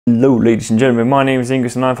Hello ladies and gentlemen, my name is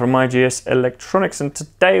Ingus and I'm from IGS Electronics, and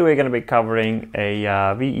today we're going to be covering a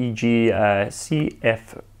WEG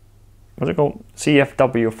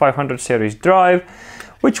CFW500 series drive.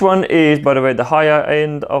 Which one is, by the way, the higher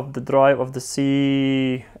end of the drive of the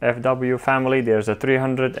CFW family. There's a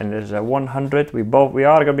 300 and there's a 100. We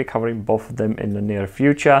are going to be covering both of them in the near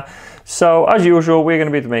future. So as usual, we're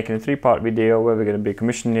going to be making a three-part video where we're going to be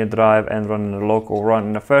commissioning the drive and running a local run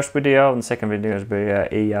in the first video, and the second video is be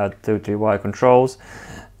ER23Y controls,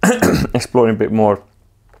 exploring a bit more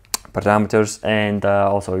parameters, and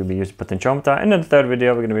also we'll be using potentiometer. And in the third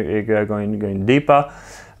video, we're going to be going deeper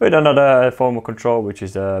with another form of control, which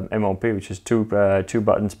is MOP, which is two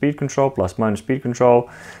button speed control, plus minus speed control.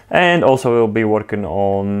 And also we'll be working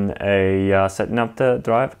on setting up the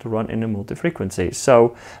drive to run in a multi-frequency.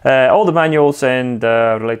 So all the manuals and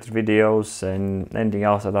related videos and anything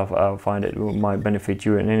else that I find it might benefit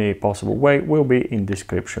you in any possible way will be in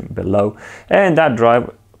description below. And that drive,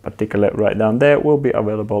 particularly right down there, will be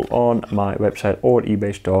available on my website or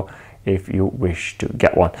eBay store if you wish to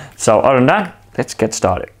get one. So other than that, let's get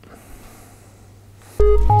started.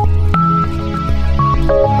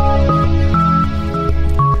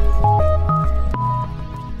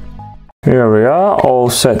 Here we are, all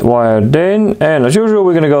set, wired in, and as usual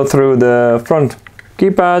we're going to go through the front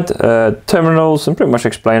keypad, terminals, and pretty much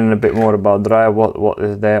explaining a bit more about drive, what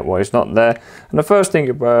is there, what is not there. And the first thing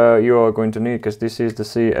you are going to need, because this is the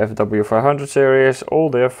CFW500 series, all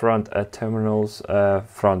their front terminals,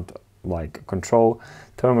 front like control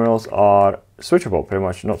terminals are switchable, pretty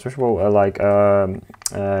much, not switchable,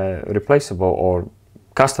 replaceable or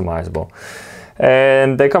customizable,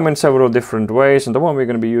 and they come in several different ways. And the one we're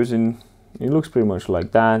going to be using, it looks pretty much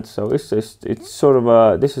like that. So it's sort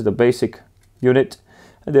of this is the basic unit,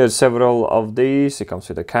 and there's several of these. It comes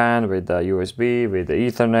with a CAN, with the USB, with the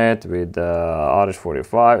Ethernet, with the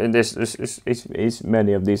RS-45, and this is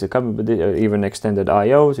many of these are coming with even extended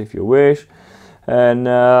IOs if you wish. And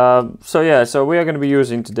so yeah, so we are going to be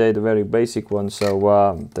using today the very basic one.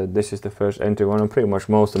 So this is the first entry one, and pretty much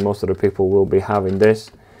most of the people will be having this,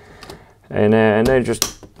 and then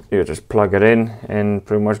you just plug it in, and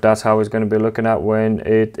pretty much that's how it's going to be looking at when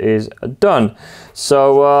it is done.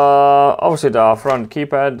 So obviously our front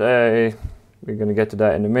keypad, we're going to get to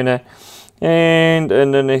that in a minute. And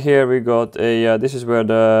then here we got a this is where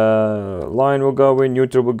the line will go in,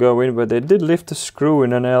 neutral will go in, but they did lift the screw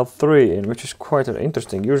in an L3 in, which is quite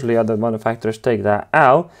interesting. Usually other manufacturers take that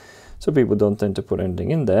out, so people don't tend to put anything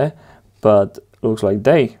in there, but looks like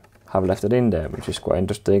they have left it in there, which is quite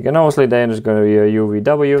interesting. And obviously then there's going to be a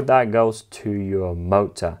UVW that goes to your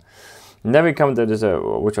motor. And then we come to this,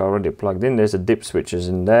 which I already plugged in. There's a dip switches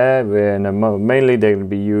in there, and mainly they will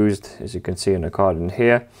be used, as you can see in the card in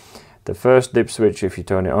here. The first dip switch, if you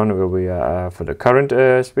turn it on, will be for the current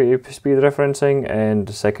speed referencing, and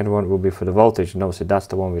the second one will be for the voltage. And obviously that's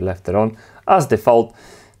the one we left it on as default.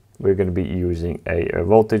 We're going to be using a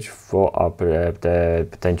voltage for our the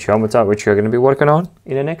potentiometer, which we're going to be working on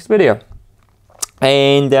in the next video.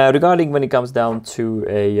 And regarding when it comes down to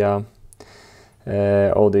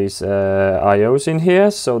all these IOs in here,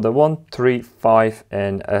 so the 1, 3, 5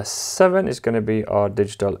 and 7 is going to be our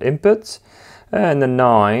digital inputs. And the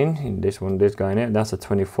 9, in this guy here, that's a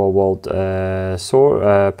 24 volt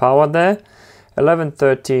power there. 11,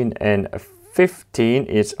 13 and 15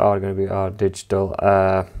 going to be our digital,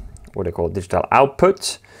 what they call digital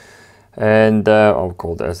outputs. And I'll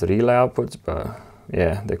call that as relay outputs, but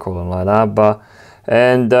yeah, they call them like that. But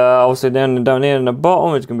and also down here in the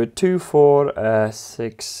bottom, it's going to be 2, 4,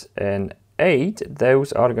 6 and 8.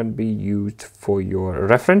 Those are going to be used for your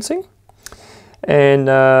referencing. And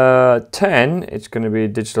 10, it's going to be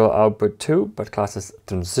digital output 2, but classed as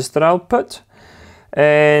transistor output.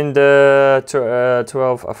 And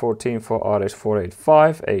 12, 14 for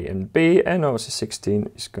RS-485, A and B, and also 16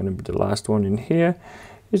 is going to be the last one in here.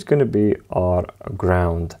 It's going to be our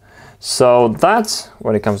ground. So that's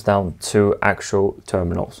when it comes down to actual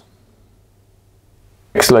terminals.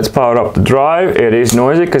 Next, let's power up the drive. It is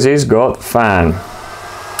noisy because it's got fan.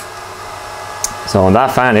 So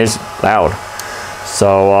that fan is loud.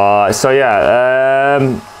 So yeah,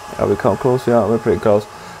 are we close? Yeah, we're pretty close.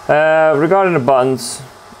 Regarding the buttons,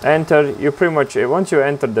 enter, you pretty much, once you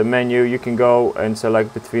enter the menu, you can go and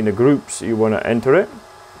select between the groups you want to enter it.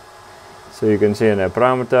 So you can see in the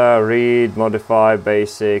parameter, read, modify,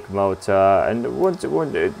 basic, motor, and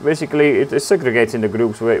basically it segregates in the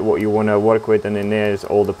groups what you want to work with, and then there's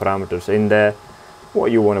all the parameters in there, what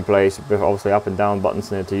you want to place, obviously up and down buttons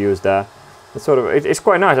there to use there. It's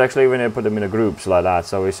quite nice actually when they put them in the groups like that,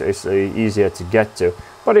 so it's easier to get to.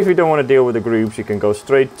 But if you don't want to deal with the groups, you can go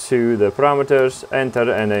straight to the parameters,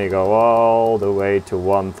 enter, and then you go all the way to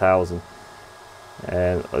 1000.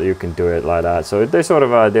 And you can do it like that. So they sort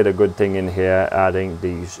of did a good thing in here, adding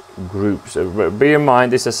these groups. Bear in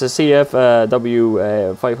mind, this is a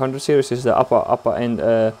CFW500 series. This is the upper end,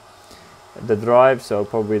 the drive. So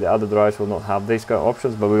probably the other drives will not have these kind of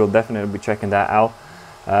options, but we will definitely be checking that out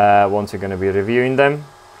once we're going to be reviewing them.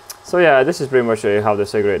 So yeah, this is pretty much how they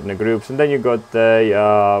segregate in the groups. And then you got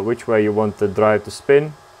the which way you want the drive to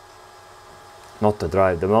spin. Not the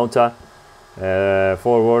drive, the motor.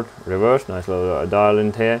 Forward, reverse, nice little dial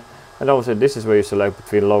in here. And also this is where you select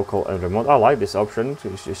between local and remote. I like this option.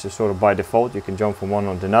 It's just sort of by default, you can jump from one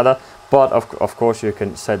onto another, but of course you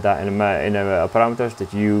can set that in parameters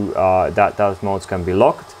that you that those modes can be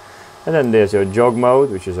locked. And then there's your jog mode,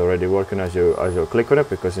 which is already working as you click on it,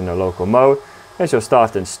 because in a local mode. There's your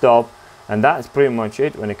start and stop, and that's pretty much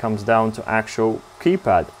it when it comes down to actual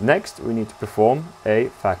keypad. Next we need to perform a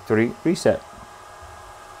factory reset.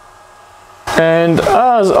 And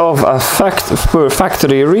as of a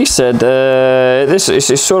factory reset, this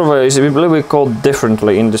is sort of a little bit called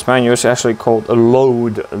differently in this manual. It's actually called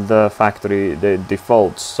load the factory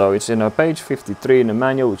defaults. So it's in page 53 in the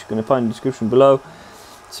manual, which you're going to find in the description below.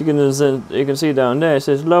 So you can see down there it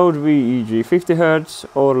says load WEG 50 Hz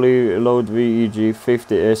or load WEG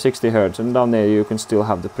 60 Hz, and down there you can still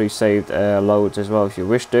have the pre-saved loads as well if you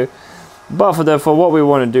wish to. But for what we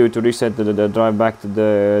want to do to reset the drive back to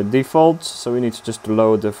the defaults, so we need to just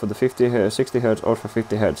load for the 60 Hz or for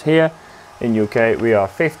 50 Hz here. In UK we are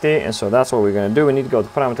 50, and so that's what we're going to do. We need to go to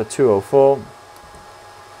parameter 204,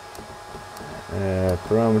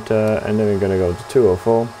 parameter, and then we're going to go to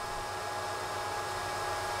 204.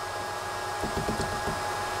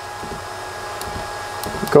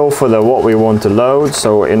 Go for what we want to load,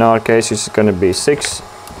 so in our case it's going to be 6,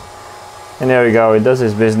 and there we go, it does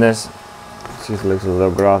its business. Just looks a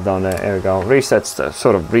little graph down there. There we go.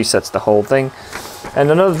 Sort of resets the whole thing.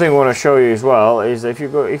 And another thing I want to show you as well is if you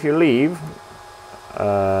leave,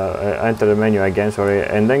 enter the menu again, sorry,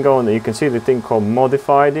 and then go on. You can see the thing called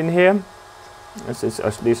modified in here. These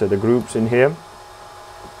are the groups in here,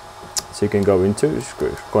 so you can go into. It's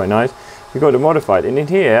quite nice. You go to modified, and in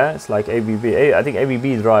here it's like ABB. I think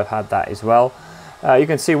ABB drive had that as well. You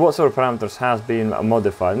can see what sort of parameters has been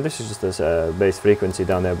modified, and this is just this base frequency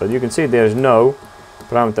down there, but you can see there's no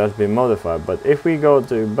parameters been modified. But if we go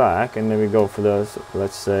to back and then we go for the,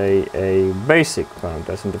 let's say, a basic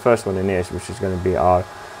parameters, and the first one in here, which is going to be our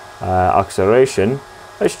acceleration,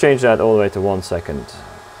 let's change that all the way to 1 second.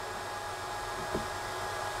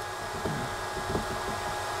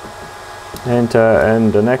 Enter,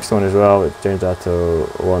 and the next one as well, let's change that to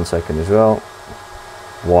 1 second as well.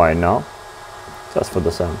 Why not? That's for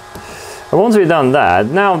the sound. And once we've done that,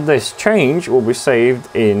 now this change will be saved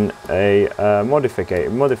in a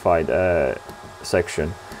modified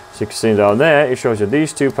section. So you can see down there, it shows you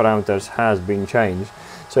these two parameters has been changed.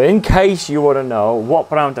 So in case you want to know what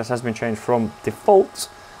parameters has been changed from default,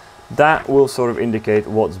 that will sort of indicate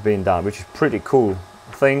what's been done, which is pretty cool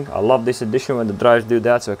thing. I love this edition when the drives do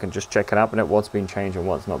that, so I can just check it up and what's been changed and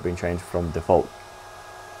what's not been changed from default.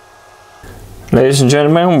 Ladies and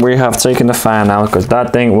gentlemen, we have taken the fan out because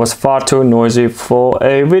that thing was far too noisy for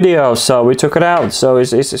a video, so we took it out. So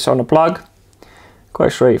it's on a plug,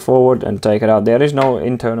 quite straightforward, and take it out. There is no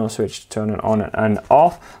internal switch to turn it on and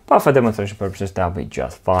off, but for demonstration purposes that'll be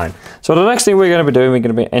just fine. So the next thing we're going to be doing, we're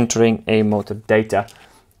going to be entering a motor data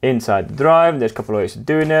inside the drive. There's a couple of ways of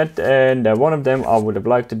doing it, and one of them I would have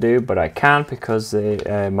liked to do, but I can't because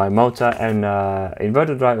my motor and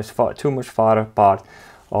inverter drive is too much far apart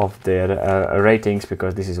of their ratings,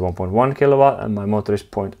 because this is 1.1 kilowatt and my motor is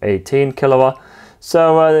 0.18 kilowatt.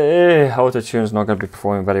 So auto-tune is not going to be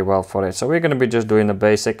performing very well for it. So we're going to be just doing the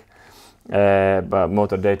basic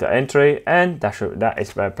motor data entry, and that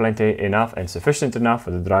is plenty enough and sufficient enough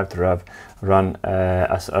for the drive to run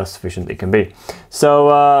as sufficient it can be.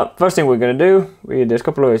 So first thing we're going to do, there's a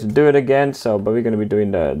couple of ways to do it again. So, but we're going to be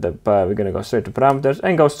doing we're going to go straight to parameters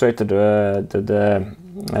and go straight to the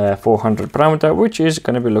 400 parameter, which is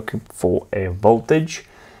going to be looking for a voltage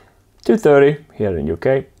 230 here in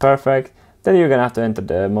UK. Perfect. Then you're going to have to enter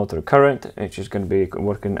the motor current, which is going to be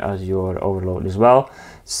working as your overload as well.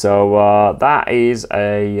 So that is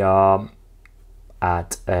at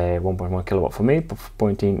 1.1 kilowatt for me,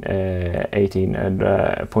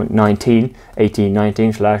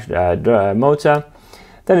 1819 slash motor.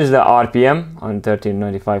 Then is the RPM on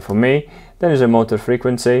 1395 for me. Then is the motor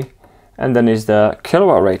frequency, and then is the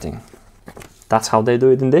kilowatt rating. That's how they do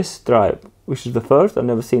it in this drive, which is the first. I've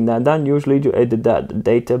never seen that done. Usually you edit that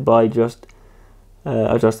data by just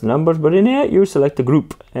adjust the numbers, but in here you select the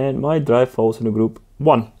group, and my drive falls in the group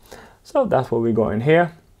 1. So that's what we got in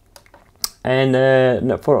here. And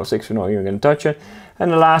 406, we're not even going to touch it.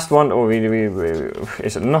 And the last one,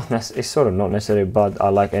 it's sort of not necessary, but I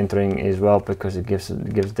like entering as well because it gives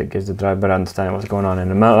the driver understand what's going on in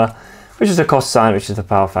the motor, which is the cost sign, which is the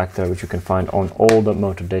power factor, which you can find on all the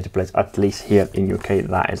motor data plates, at least here in UK,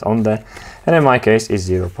 that is on there. And in my case, is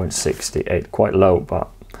 0.68, quite low, but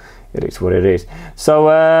it is what it is. So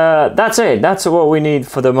that's it. That's what we need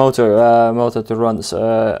for the motor to run as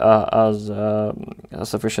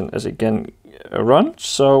efficient as it can run.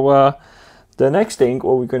 So the next thing,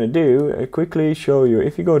 what we're going to do, quickly show you.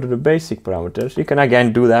 If you go to the basic parameters, you can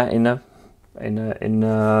again do that in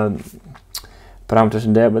parameters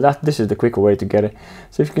in there, but this is the quicker way to get it.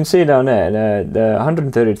 So if you can see down there, the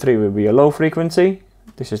 133 will be a low frequency.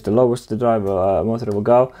 This is the lowest the driver motor will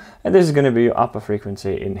go, and this is going to be your upper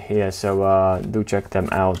frequency in here. So do check them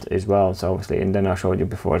out as well. So obviously, and then I showed you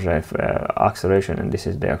before the acceleration, and this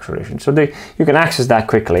is the acceleration. So you can access that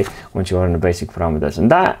quickly once you are in the basic parameters,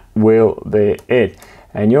 and that will be it.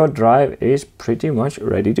 And your drive is pretty much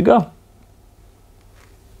ready to go.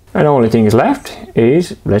 And the only thing is left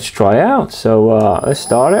is let's try out. So let's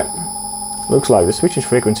start it. Looks like the switching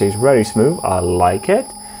frequency is very smooth. I like it.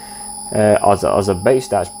 As a base,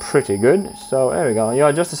 that's pretty good. So there we go. You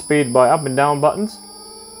adjust the speed by up and down buttons.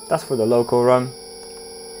 That's for the local run.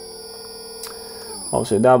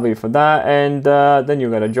 Obviously that'll be for that. And then you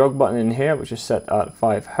got a jog button in here, which is set at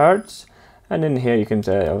 5 Hertz. And in here you can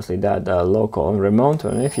say obviously that local and remote.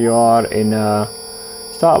 And if you are in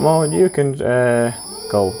start mode, you can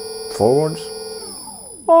go forwards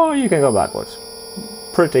or you can go backwards.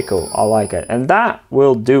 Pretty cool, I like it. And that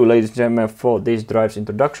will do, ladies and gentlemen, for this drive's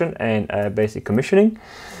introduction and basic commissioning.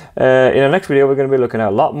 In the next video, we're going to be looking at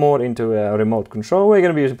a lot more into remote control. We're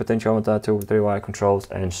going to be using potentiometer, 2-3-wire controls,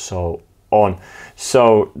 and so on.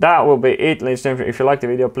 So that will be it, ladies and gentlemen. If you liked the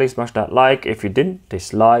video, please smash that like. If you didn't,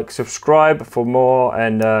 dislike, subscribe for more,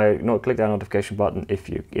 and click that notification button if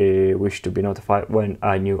you wish to be notified when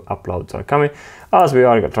new uploads are coming, as we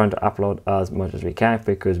are trying to upload as much as we can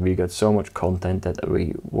because we got so much content that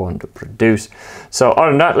we want to produce. So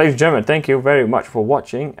other than that, ladies and gentlemen, thank you very much for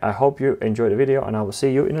watching. I hope you enjoyed the video, and I will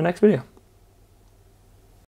see you in the next video.